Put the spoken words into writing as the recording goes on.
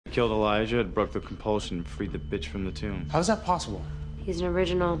Killed Elijah, it broke the compulsion, and freed the bitch from the tomb. How's that possible? He's an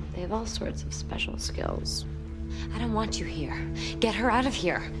original. They have all sorts of special skills. I don't want you here. Get her out of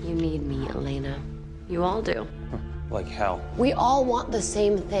here. You need me, Elena. You all do. Like hell. We all want the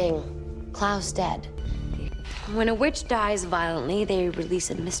same thing. Klaus dead. When a witch dies violently, they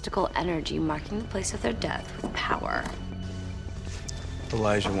release a mystical energy marking the place of their death with power.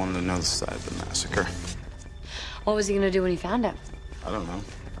 Elijah wanted to know the side of the massacre. What was he gonna do when he found out? I don't know.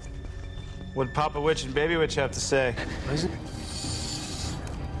 What'd Papa Witch and Baby Witch have to say?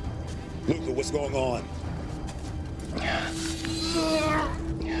 Luca, what's going on?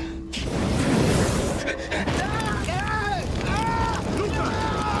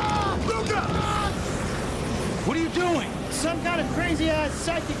 What are you doing? Some kind of crazy-ass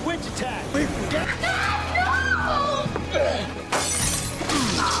psychic witch attack.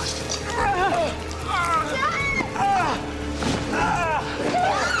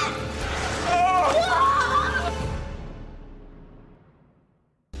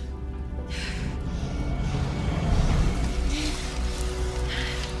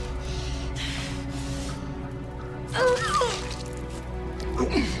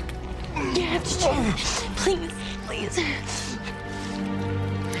 Please, please.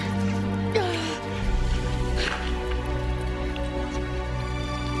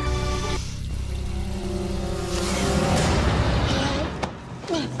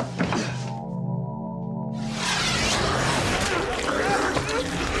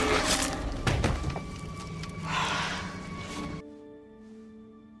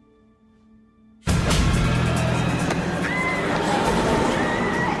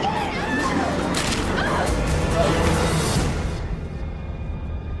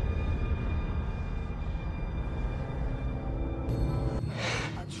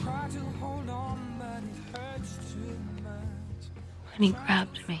 And he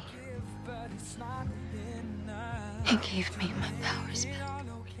grabbed me and gave me my powers back.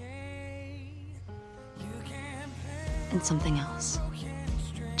 And something else.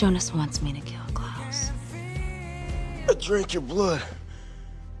 Jonas wants me to kill Klaus. I drank your blood.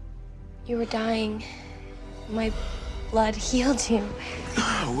 You were dying. My blood healed you.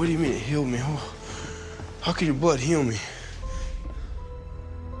 What do you mean it healed me? How can your blood heal me?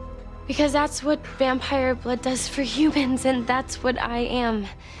 Because that's what vampire blood does for humans, and that's what I am.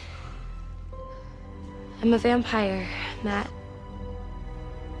 I'm a vampire, Matt.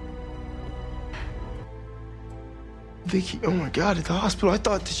 Vicky, oh my God, at the hospital, I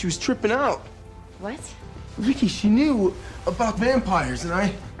thought that she was tripping out. What? Vicky, she knew about vampires, and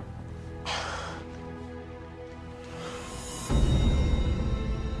I...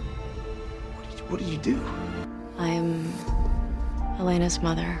 What did you do? I'm Elena's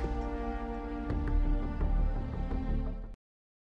mother.